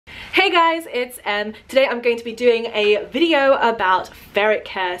Hey guys, it's Em. Today I'm going to be doing a video about ferret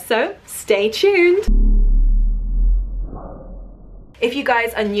care, so stay tuned. If you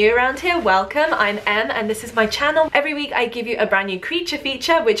guys are new around here, welcome. I'm Em and this is my channel. Every week I give you a brand new creature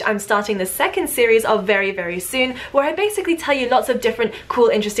feature, which I'm starting the second series of very soon, where I basically tell you lots of different cool,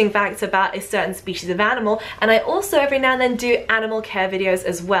 interesting facts about a certain species of animal, and I also every now and then do animal care videos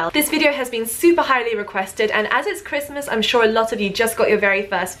as well. This video has been super highly requested, and as it's Christmas, I'm sure a lot of you just got your very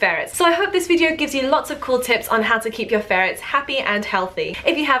first ferrets. So I hope this video gives you lots of cool tips on how to keep your ferrets happy and healthy.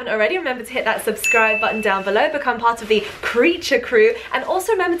 If you haven't already, remember to hit that subscribe button down below, become part of the creature crew, and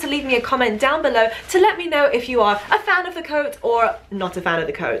also remember to leave me a comment down below to let me know if you are a fan of the coat or not a fan of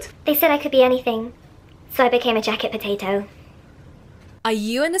the coat. They said I could be anything, so I became a jacket potato. Are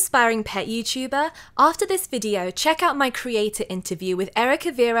you an aspiring pet YouTuber? After this video, check out my creator interview with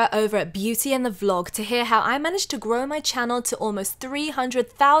Erica Vera over at Beauty and the Vlog to hear how I managed to grow my channel to almost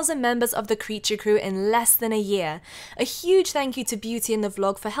 300,000 members of the creature crew in less than a year. A huge thank you to Beauty and the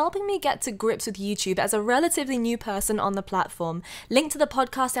Vlog for helping me get to grips with YouTube as a relatively new person on the platform. Link to the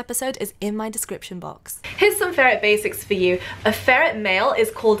podcast episode is in my description box. Here's some ferret basics for you. A ferret male is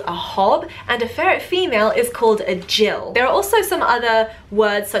called a hob and a ferret female is called a gill. There are also some other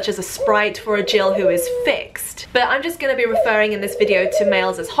words such as a sprite for a gill who is fixed, but I'm just going to be referring in this video to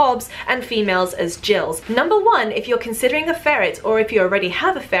males as hobs and females as gills. Number one, if you're considering a ferret or if you already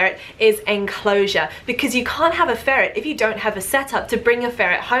have a ferret, is enclosure, because you can't have a ferret if you don't have a setup to bring your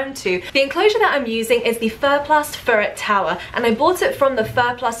ferret home to. The enclosure that I'm using is the Furplast Ferret Tower, and I bought it from the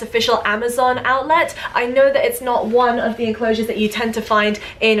Furplast official Amazon outlet. I know that it's not one of the enclosures that you tend to find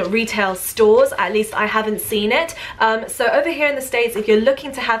in retail stores, at least I haven't seen it. So over here in the States, if you're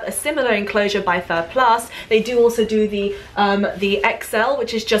looking to have a similar enclosure by Furplast, they do also do the XL,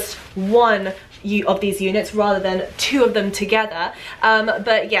 which is just one of these units rather than two of them together.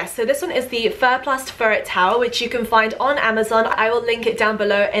 But yeah, so this one is the Furplast Ferret Tower, which you can find on Amazon. I will link it down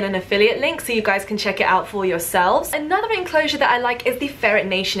below in an affiliate link so you guys can check it out for yourselves. Another enclosure that I like is the Ferret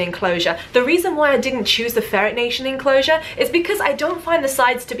Nation enclosure. The reason why I didn't choose the Ferret Nation enclosure is because I don't find the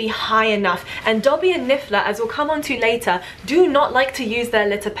sides to be high enough, and Dobby and Niffler, as we'll come on to later, do not like to use their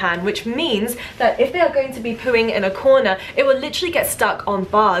litter pan, which means that if they are going to be pooing in a corner, it will literally get stuck on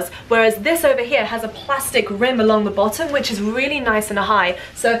bars, whereas this over here has a plastic rim along the bottom, which is really nice and high,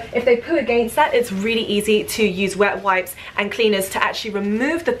 so if they poo against that, it's really easy to use wet wipes and cleaners to actually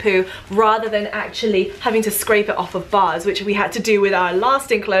remove the poo rather than actually having to scrape it off of bars, which we had to do with our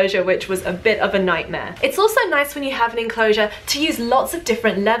last enclosure, which was a bit of a nightmare. It's also nice when you have an enclosure to use lots of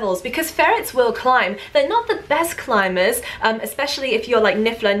different levels, because ferrets will climb. They're not the best climbers, especially if you're like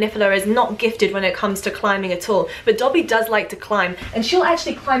Niffler. Niffler is not gifted when it comes to climbing at all, but Dobby does like to climb, and she'll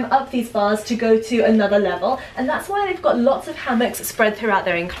actually climb up these bars to go to another level, and that's why they've got lots of hammocks spread throughout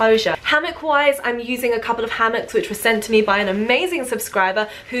their enclosure. Hammock wise, I'm using a couple of hammocks which were sent to me by an amazing subscriber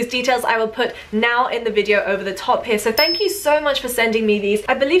whose details I will put now in the video over the top here, so thank you so much for sending me these.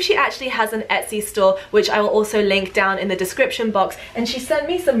 I believe she actually has an Etsy store which I will also link down in the description box, and she sent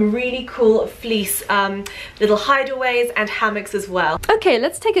me some really cool fleece little hideaways and hammocks as well. Okay,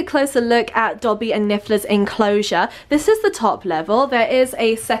 let's take a closer look at Dobby and Niffler's enclosure. This is the top level. There is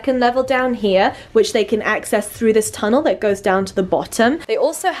a second level down here which they can access through this tunnel that goes down to the bottom. They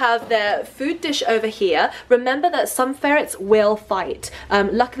also have their food dish over here. Remember that some ferrets will fight.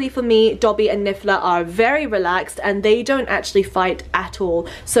 Luckily for me, Dobby and Niffler are very relaxed and they don't actually fight at all,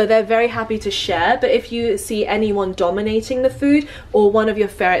 so they're very happy to share. But if you see anyone dominating the food, or one of your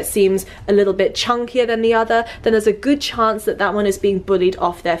ferrets seems a little bit chunkier than the other, then there's a good chance that that one is being bullied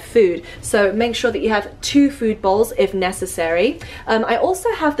off their food. So make sure that you have 2 food bowls if necessary. I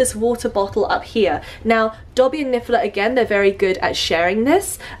also have this water bottle up here. Now, Dobby and Niffler, again, they're very good at sharing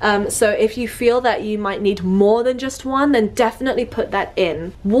this, so if you feel that you might need more than just one, then definitely put that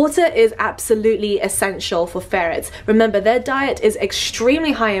in. Water is absolutely essential for ferrets. Remember, their diet is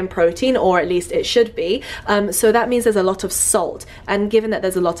extremely high in protein, or at least it should be, so that means there's a lot of salt, and given that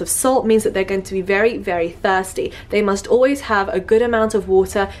there's a lot of salt means that they're going to be very thirsty. They must always have a good amount of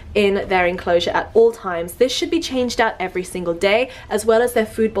water in their enclosure at all times. This should be changed out every single day, as well as their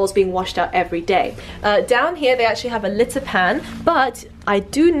food bowls being washed out every day. Down here they actually have a litter pan, but I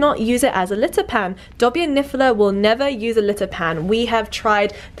do not use it as a litter pan. Dobby and Niffler will never use a litter pan. We have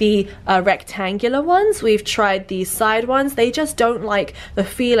tried the rectangular ones, we've tried the side ones, they just don't like the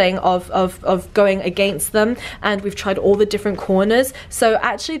feeling of going against them, and we've tried all the different corners. So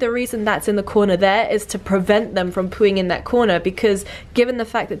actually the reason that's in the corner there is to prevent them from pooing in that corner, because given the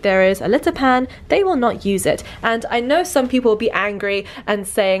fact that there is a litter pan, they will not use it. And I know some people will be angry and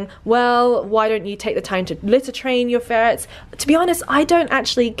saying, well, why don't you take the time to litter train your ferrets? To be honest, I don't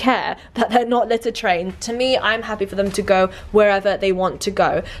actually care that they're not litter trained. To me, I'm happy for them to go wherever they want to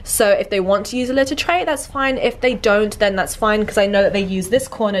go. So if they want to use a litter tray, that's fine. If they don't, then that's fine, because I know that they use this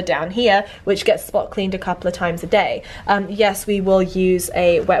corner down here, which gets spot cleaned a couple of times a day. Yes, we will use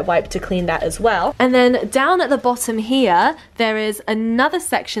a wet wipe to clean that as well. And then down at the bottom here, there is another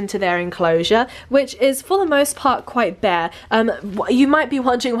section to their enclosure, which is for the most part quite bare. You might be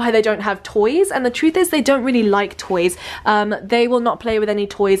wondering why they don't have toys, and the truth is they don't really like toys. They will not play with any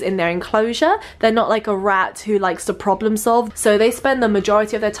toys in their enclosure. They're not like a rat who likes to problem solve, so they spend the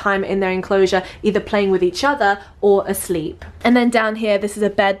majority of their time in their enclosure either playing with each other or asleep. And then down here, this is a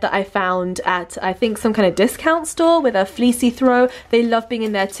bed that I found at, I think, some kind of discount store with a fleecy throw. They love being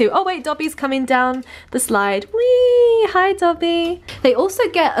in there too. Oh wait, Dobby's coming down the slide. Whee! Hi Dobby. They also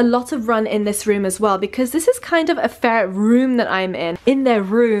get a lot of run in this room as well, because this is kind of a ferret room that I'm in. In their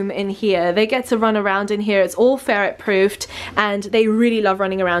room in here, they get to run around in here. It's all ferret proofed and they really love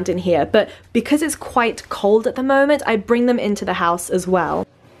running around in here. But because it's quite cold at the moment, I bring them into the house as well.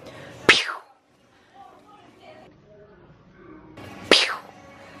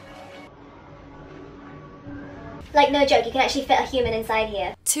 Like, no joke, you can actually fit a human inside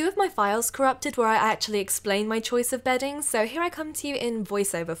here. Two of my files corrupted where I actually explain my choice of bedding, so here I come to you in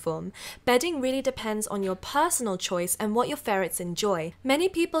voiceover form. Bedding really depends on your personal choice and what your ferrets enjoy. Many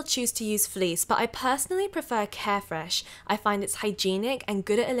people choose to use fleece, but I personally prefer Carefresh. I find it's hygienic and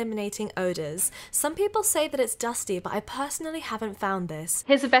good at eliminating odours. Some people say that it's dusty, but I personally haven't found this.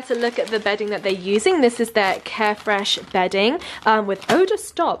 Here's a better look at the bedding that they're using. This is their Carefresh bedding with odour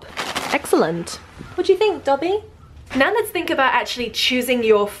stop. Excellent. What do you think, Dobby? Now let's think about actually choosing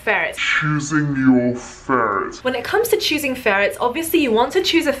your ferrets. When it comes to choosing ferrets, obviously you want to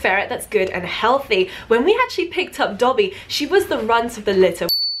choose a ferret that's good and healthy. When we actually picked up Dobby, she was the runt of the litter.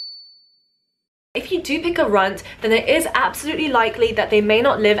 If you do pick a runt, then it is absolutely likely that they may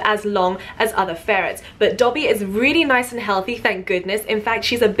not live as long as other ferrets. But Dobby is really nice and healthy, thank goodness. In fact,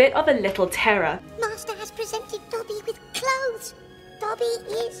 she's a bit of a little terror. Master has presented Dobby with clothes. Dobby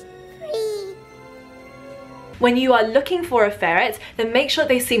is free. When you are looking for a ferret, then make sure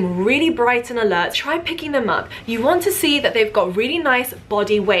they seem really bright and alert. Try picking them up. You want to see that they've got really nice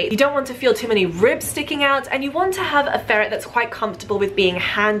body weight. You don't want to feel too many ribs sticking out, and you want to have a ferret that's quite comfortable with being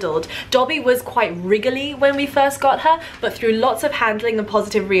handled. Dobby was quite wriggly when we first got her, but through lots of handling and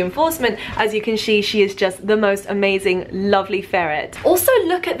positive reinforcement, as you can see, she is just the most amazing, lovely ferret. Also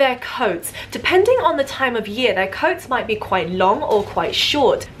look at their coats. Depending on the time of year, their coats might be quite long or quite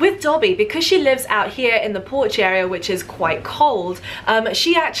short. With Dobby, because she lives out here in the porch area, which is quite cold,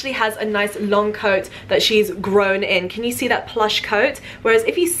 she actually has a nice long coat that she's grown in. Can you see that plush coat? Whereas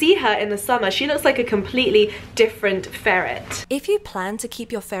if you see her in the summer, she looks like a completely different ferret. If you plan to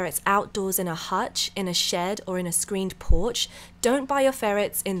keep your ferrets outdoors in a hutch, in a shed, or in a screened porch, don't buy your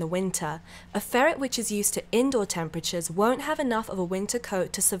ferrets in the winter. A ferret which is used to indoor temperatures won't have enough of a winter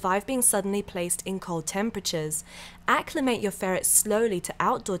coat to survive being suddenly placed in cold temperatures. Acclimate your ferrets slowly to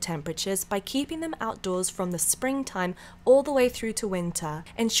outdoor temperatures by keeping them outdoors from the springtime all the way through to winter.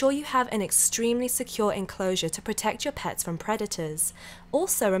 Ensure you have an extremely secure enclosure to protect your pets from predators.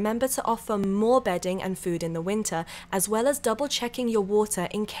 Also, remember to offer more bedding and food in the winter, as well as double checking your water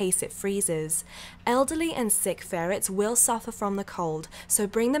in case it freezes. Elderly and sick ferrets will suffer from the cold, so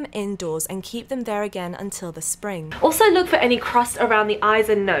bring them indoors and keep them there again until the spring. Also look for any crust around the eyes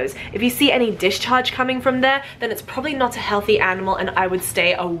and nose. If you see any discharge coming from there, then it's probably not a healthy animal and I would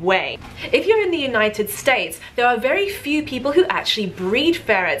stay away. If you're in the United States, there are very few people who actually breed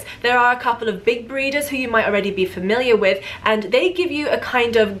ferrets. There are a couple of big breeders who you might already be familiar with, and they give you a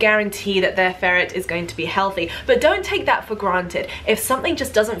kind of guarantee that their ferret is going to be healthy. But don't take that for granted. If something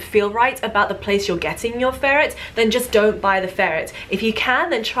just doesn't feel right about the place you're getting your ferret, then just don't buy the ferret. If you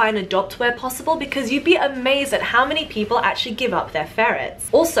can, then try and adopt where possible, because you'd be amazed at how many people actually give up their ferrets.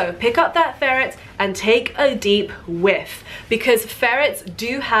 Also, pick up that ferret and take a deep whiff, because ferrets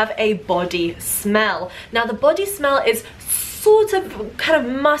do have a body smell. Now the body smell is sort of kind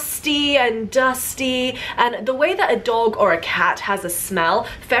of musty and dusty, and the way that a dog or a cat has a smell,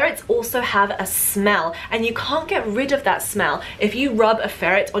 ferrets also have a smell, and you can't get rid of that smell. If you rub a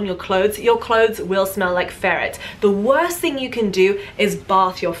ferret on your clothes will smell like ferret. The worst thing you can do is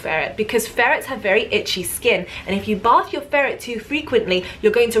bath your ferret, because ferrets have very itchy skin, and if you bath your ferret too frequently,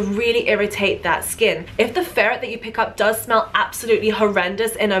 you're going to really irritate that skin. If the ferret that you pick up does smell absolutely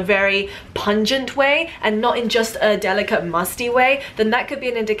horrendous in a very pungent way and not in just a delicate musty nasty way, then that could be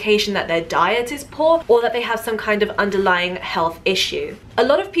an indication that their diet is poor or that they have some kind of underlying health issue. A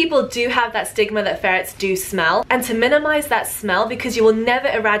lot of people do have that stigma that ferrets do smell, and to minimize that smell, because you will never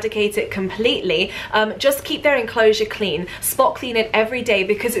eradicate it completely, just keep their enclosure clean, spot clean it every day,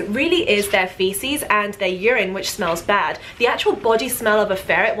 because it really is their feces and their urine which smells bad. The actual body smell of a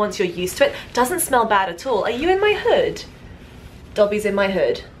ferret, once you're used to it, doesn't smell bad at all. Are you in my hood? Dobby's in my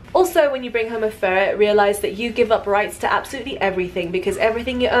hood. Also, when you bring home a ferret, realize that you give up rights to absolutely everything, because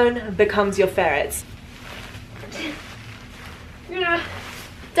everything you own becomes your ferret's.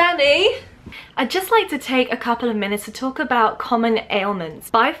 Danny? I'd just like to take a couple of minutes to talk about common ailments.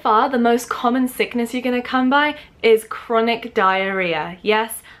 By far, the most common sickness you're going to come by is chronic diarrhea.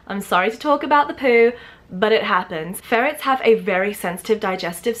 Yes, I'm sorry to talk about the poo, but it happens. Ferrets have a very sensitive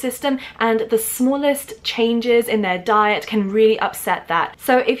digestive system, and the smallest changes in their diet can really upset that.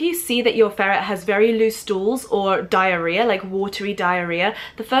 So if you see that your ferret has very loose stools or diarrhea, like watery diarrhea,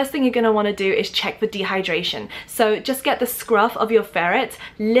 the first thing you're going to want to do is check for dehydration. So just get the scruff of your ferret,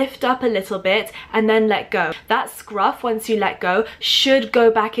 lift up a little bit, and then let go. That scruff, once you let go, should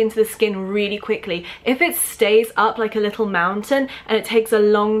go back into the skin really quickly. If it stays up like a little mountain and it takes a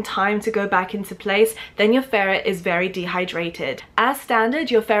long time to go back into place, then your ferret is very dehydrated. As standard,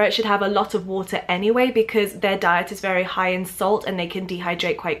 your ferret should have a lot of water anyway, because their diet is very high in salt and they can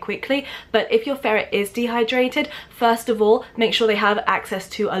dehydrate quite quickly. But if your ferret is dehydrated, first of all, make sure they have access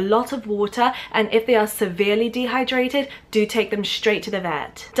to a lot of water, and if they are severely dehydrated, do take them straight to the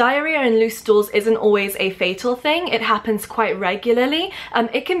vet. Diarrhea and loose stools isn't always a fatal thing. It happens quite regularly.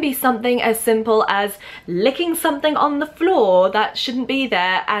 It can be something as simple as licking something on the floor that shouldn't be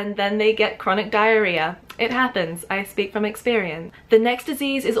there, and then they get chronic diarrhea. It happens, I speak from experience. The next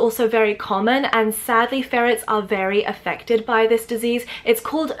disease is also very common, and sadly ferrets are very affected by this disease. It's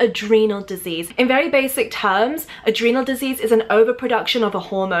called adrenal disease. In very basic terms, adrenal disease is an overproduction of a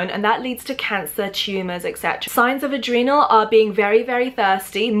hormone, and that leads to cancer, tumors, etc. Signs of adrenal are being very, very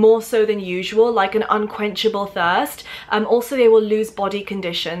thirsty, more so than usual, like an unquenchable thirst. Also, they will lose body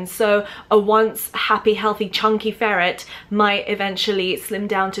condition. So a once happy, healthy, chunky ferret might eventually slim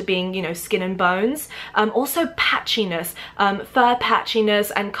down to being, you know, skin and bones. Also patchiness, fur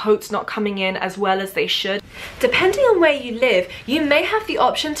patchiness and coats not coming in as well as they should. Depending on where you live, you may have the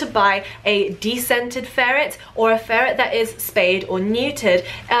option to buy a descented ferret or a ferret that is spayed or neutered.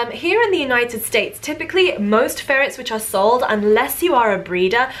 Here in the United States, typically most ferrets which are sold, unless you are a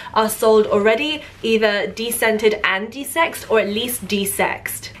breeder, are sold already either descented and desexed, or at least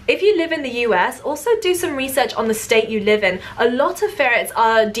desexed. If you live in the US, also do some research on the state you live in. A lot of ferrets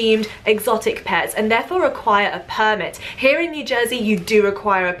are deemed exotic pets and therefore require a permit. Here in New Jersey, you do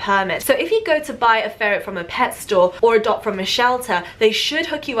require a permit. So if you go to buy a ferret from a pet store or adopt from a shelter, they should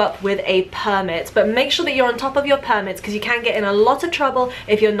hook you up with a permit. But make sure that you're on top of your permits, because you can get in a lot of trouble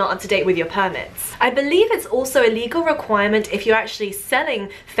if you're not up to date with your permits. I believe it's also a legal requirement if you're actually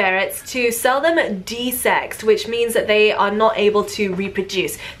selling ferrets to sell them desexed, which means that they are not able to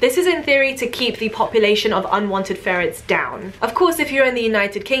reproduce. This is in theory to keep the population of unwanted ferrets down. Of course, if you're in the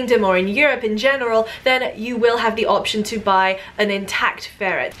United Kingdom or in Europe in general, then you will have the option to buy an intact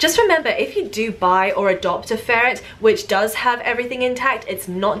ferret. Just remember, if you do buy or adopt a ferret which does have everything intact, it's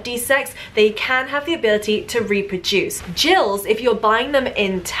not desexed, they can have the ability to reproduce. Jills, if you're buying them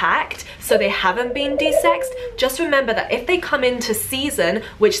intact, so they haven't been desexed, just remember that if they come into season,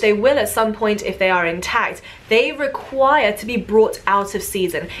 which they will at some point if they are intact, they require to be brought out of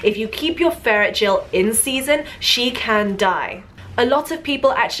season. If you keep your ferret Jill in season, she can die. A lot of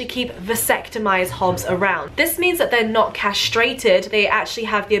people actually keep vasectomized hobs around. This means that they're not castrated. They actually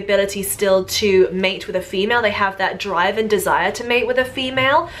have the ability still to mate with a female. They have that drive and desire to mate with a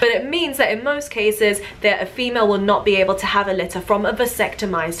female, but it means that in most cases that a female will not be able to have a litter from a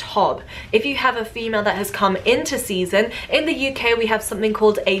vasectomized hob. If you have a female that has come into season, in the UK we have something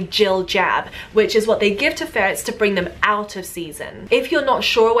called a Jill jab, which is what they give to ferrets to bring them out of season. If you're not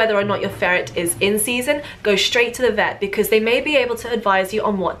sure whether or not your ferret is in season, go straight to the vet, because they may be able to advise you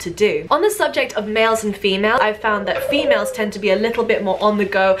on what to do. On the subject of males and females, I've found that females tend to be a little bit more on the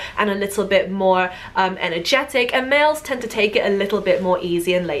go and a little bit more energetic, and males tend to take it a little bit more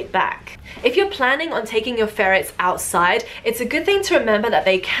easy and laid back. If you're planning on taking your ferrets outside, it's a good thing to remember that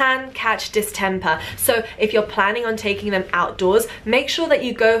they can catch distemper. So if you're planning on taking them outdoors, make sure that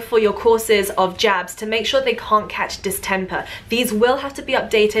you go for your courses of jabs to make sure they can't catch distemper. These will have to be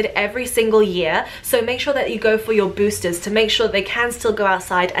updated every single year, so make sure that you go for your boosters to make sure they they can still go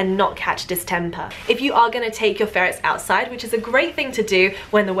outside and not catch distemper. If you are going to take your ferrets outside, which is a great thing to do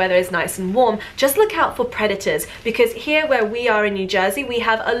when the weather is nice and warm, just look out for predators, because here where we are in New Jersey, we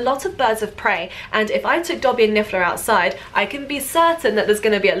have a lot of birds of prey, and if I took Dobby and Niffler outside, I can be certain that there's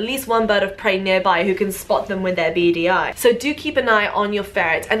going to be at least one bird of prey nearby who can spot them with their beady eye. So do keep an eye on your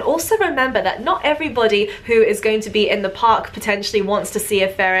ferret, and also remember that not everybody who is going to be in the park potentially wants to see a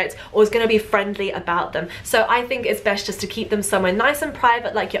ferret or is going to be friendly about them. So I think it's best just to keep them somewhere nice and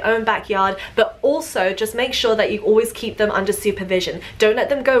private, like your own backyard, but also just make sure that you always keep them under supervision. Don't let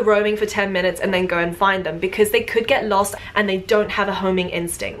them go roaming for 10 minutes and then go and find them, because they could get lost and they don't have a homing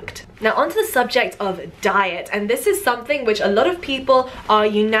instinct. Now onto the subject of diet, and this is something which a lot of people are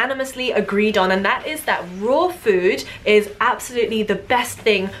unanimously agreed on, and that is that raw food is absolutely the best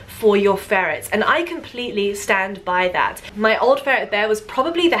thing for your ferrets, and I completely stand by that. My old ferret Bear was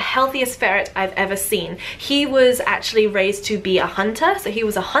probably the healthiest ferret I've ever seen. He was actually raised to be a hunter, so he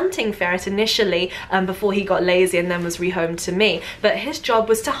was a hunting ferret initially before he got lazy and then was rehomed to me, but his job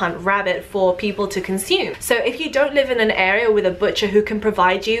was to hunt rabbit for people to consume. So if you don't live in an area with a butcher who can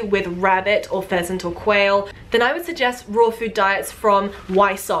provide you with rabbit or pheasant or quail, then I would suggest raw food diets from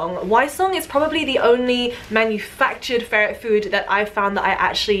Wysong. Wysong is probably the only manufactured ferret food that I've found that I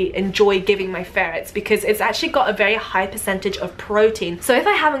actually enjoy giving my ferrets, because it's actually got a very high percentage of protein. So if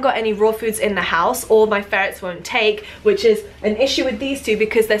I haven't got any raw foods in the house, or my ferrets won't take, which is an issue with these two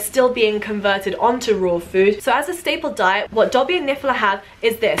because they're still being converted onto raw food. So as a staple diet, what Dobby and Niffler have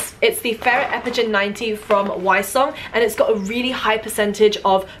is this. It's the Ferret Epigen 90 from Wysong, and it's got a really high percentage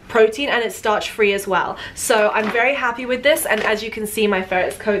of protein, and it's starch free as well. So I'm very happy with this, and as you can see, my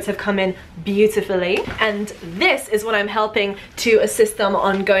ferrets' coats have come in beautifully, and this is what I'm helping to assist them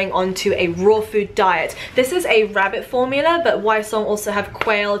on going on to a raw food diet. This is a rabbit formula, but Wysong also have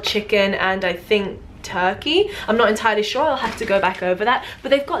quail, chicken, and I think turkey. I'm not entirely sure, I'll have to go back over that,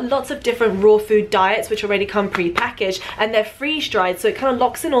 but they've got lots of different raw food diets which already come pre-packaged, and they're freeze dried, so it kind of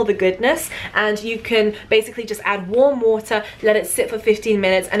locks in all the goodness, and you can basically just add warm water, let it sit for 15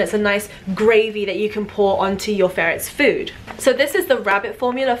 minutes, and it's a nice gravy that you can pour onto your ferret's food. So this is the rabbit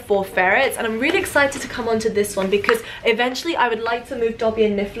formula for ferrets, and I'm really excited to come onto this one because eventually I would like to move Dobby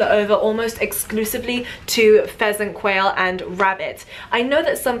and Niffler over almost exclusively to pheasant, quail, and rabbit. I know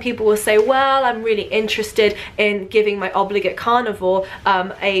that some people will say, well, I'm really interested in giving my obligate carnivore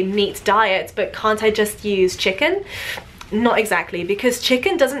a meat diet, but can't I just use chicken? Not exactly, because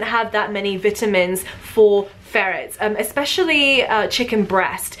chicken doesn't have that many vitamins for ferrets, especially chicken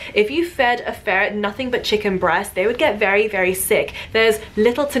breast. If you fed a ferret nothing but chicken breast, they would get very, very sick. There's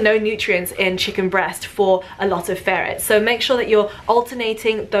little to no nutrients in chicken breast for a lot of ferrets, so make sure that you're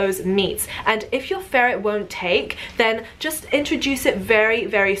alternating those meats. And if your ferret won't take, then just introduce it very,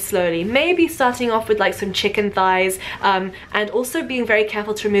 very slowly, maybe starting off with like some chicken thighs, and also being very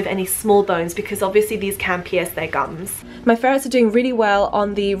careful to remove any small bones, because obviously these can pierce their gums. My ferrets are doing really well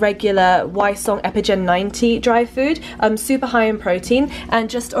on the regular Wysong Epigen 90 dry food, super high in protein, and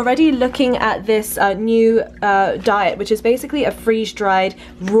just already looking at this new diet, which is basically a freeze-dried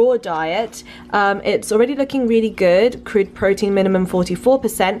raw diet. It's already looking really good. Crude protein minimum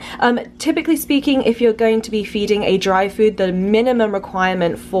 44%. Typically speaking, if you're going to be feeding a dry food, the minimum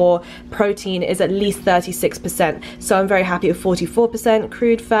requirement for protein is at least 36%. So I'm very happy with 44%,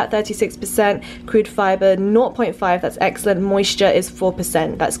 crude fat 36%, crude fiber 0.5, that's excellent. Moisture is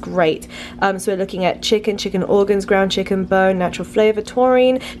 4%, that's great. So we're looking at chicken organs, ground chicken bone, natural flavor,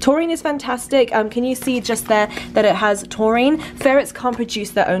 taurine. Taurine is fantastic. Can you see just there that it has taurine? Ferrets can't produce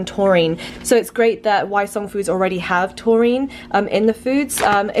their own taurine, so it's great that Wysong foods already have taurine in the foods.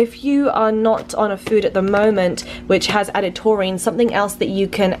 If you are not on a food at the moment which has added taurine, something else that you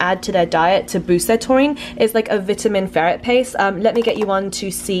can add to their diet to boost their taurine is like a vitamin ferret paste. Let me get you one to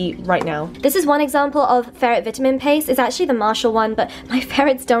see right now. This is one example of ferret vitamin paste. It's actually the Marshall one, but my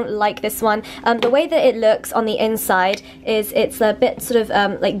ferrets don't like this one. The way that it looks on the inside is it's a bit sort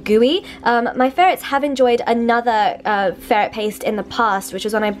of like gooey. My ferrets have enjoyed another ferret paste in the past, which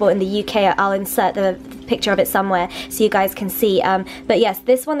was one I bought in the UK. I'll insert the picture of it somewhere so you guys can see. But yes,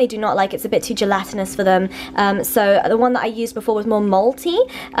 this one they do not like. It's a bit too gelatinous for them. So the one that I used before was more malty,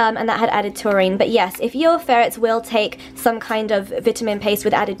 and that had added taurine. But yes, if your ferrets will take some kind of vitamin paste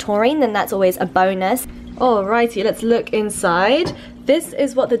with added taurine, then that's always a bonus. Alrighty, let's look inside. This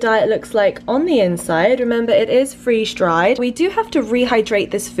is what the diet looks like on the inside. Remember, it is freeze-dried. We do have to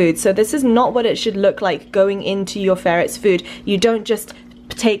rehydrate this food, so this is not what it should look like going into your ferret's food. You don't just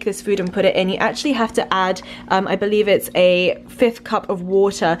take this food and put it in. You actually have to add, I believe it's a 1/5 cup of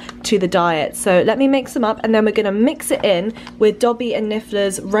water to the diet. So let me mix them up, and then we're going to mix it in with Dobby and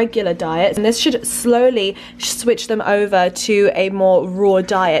Niffler's regular diet, and this should slowly switch them over to a more raw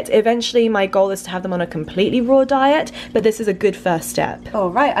diet. Eventually my goal is to have them on a completely raw diet, but this is a good first step.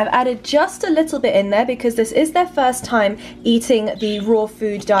 Alright, I've added just a little bit in there because this is their first time eating the raw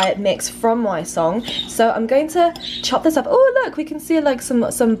food diet mix from Wysong. So I'm going to chop this up. Oh look, we can see like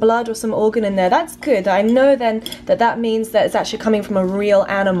some blood or some organ in there. That's good. I know then that means that it's actually coming from a real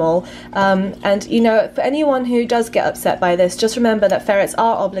animal. And you know, for anyone who does get upset by this, just remember that ferrets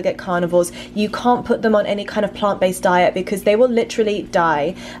are obligate carnivores. You can't put them on any kind of plant-based diet because they will literally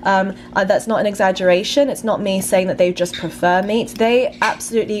die. That's not an exaggeration. It's not me saying that they just prefer meat. They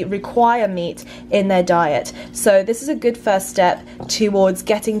absolutely require meat in their diet. So this is a good first step towards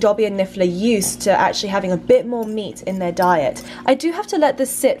getting Dobby and Niffler used to actually having a bit more meat in their diet. I do have to let this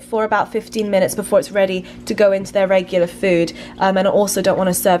sit for about 15 minutes before it's ready to go into their regular food, and I also don't want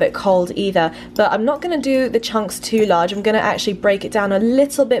to serve it cold either. But I'm not going to do the chunks too large. I'm going to actually break it down a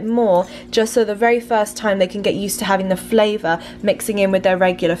little bit more, just so the very first time they can get used to having the flavour mixing in with their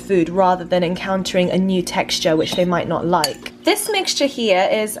regular food rather than encountering a new texture which they might not like. This mixture here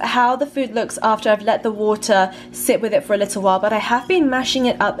is how the food looks after I've let the water sit with it for a little while, but I have been mashing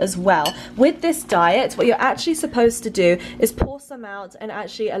it up as well. With this diet, what you're actually supposed to do is pour some out and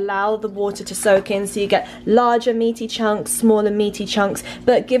actually allow the water to soak in, so you get larger meaty chunks, smaller meaty chunks.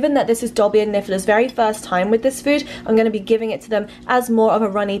 But given that this is Dobby and Niffler's very first time with this food, I'm going to be giving it to them as more of a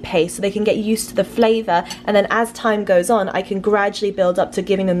runny pace so they can get used to the flavour, and then as time goes on I can gradually build up to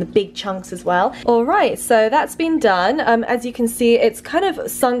giving them the big chunks as well. Alright, so that's been done. As you can see, it's kind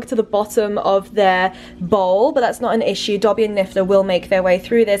of sunk to the bottom of their bowl, but that's not an issue. Dobby and Niffler will make their way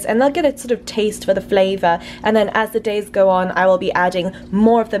through this and they'll get a sort of taste for the flavour, and then as the days go on I will be adding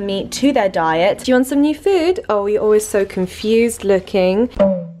more of the meat to their diet. Do you want some new food? Oh, you're always so confused looking.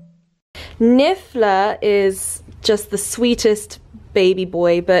 Niffler is just the sweetest baby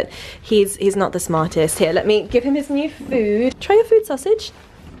boy, but he's not the smartest. Here, let me give him his new food. Try your food, sausage.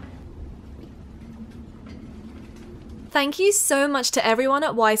 Thank you so much to everyone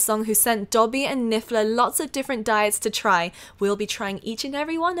at Wysong who sent Dobby and Niffler lots of different diets to try. We'll be trying each and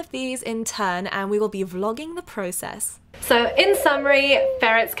every one of these in turn, and we will be vlogging the process. So in summary,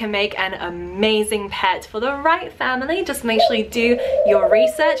 ferrets can make an amazing pet for the right family. Just make sure you do your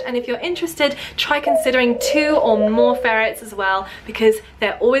research, and if you're interested, try considering 2 or more ferrets as well, because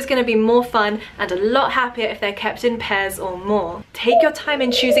they're always going to be more fun and a lot happier if they're kept in pairs or more. Take your time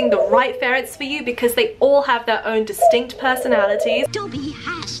in choosing the right ferrets for you because they all have their own distinct personalities. Dobby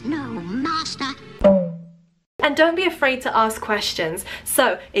has no master. And don't be afraid to ask questions.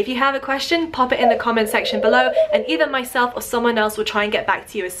 So if you have a question, pop it in the comment section below, and either myself or someone else will try and get back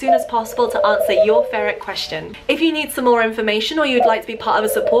to you as soon as possible to answer your ferret question. If you need some more information or you'd like to be part of a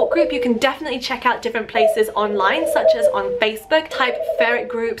support group, you can definitely check out different places online, such as on Facebook. Type ferret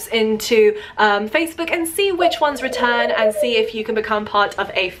groups into Facebook and see which ones return, and see if you can become part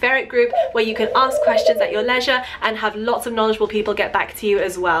of a ferret group where you can ask questions at your leisure and have lots of knowledgeable people get back to you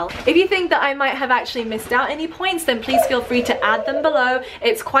as well. If you think that I might have actually missed out any points, then please feel free to add them below.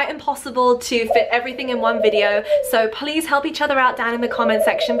 It's quite impossible to fit everything in one video, so please help each other out down in the comment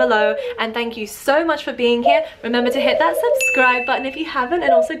section below. And thank you so much for being here. Remember to hit that subscribe button if you haven't,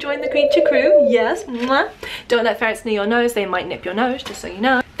 and also join the creature crew. Yes, mwah. Don't let ferrets near your nose, they might nip your nose, just so you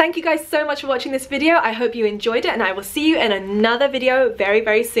know. Thank you guys so much for watching this video. I hope you enjoyed it, and I will see you in another video very,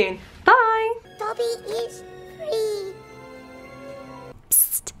 very soon. Bye! Dobby is free.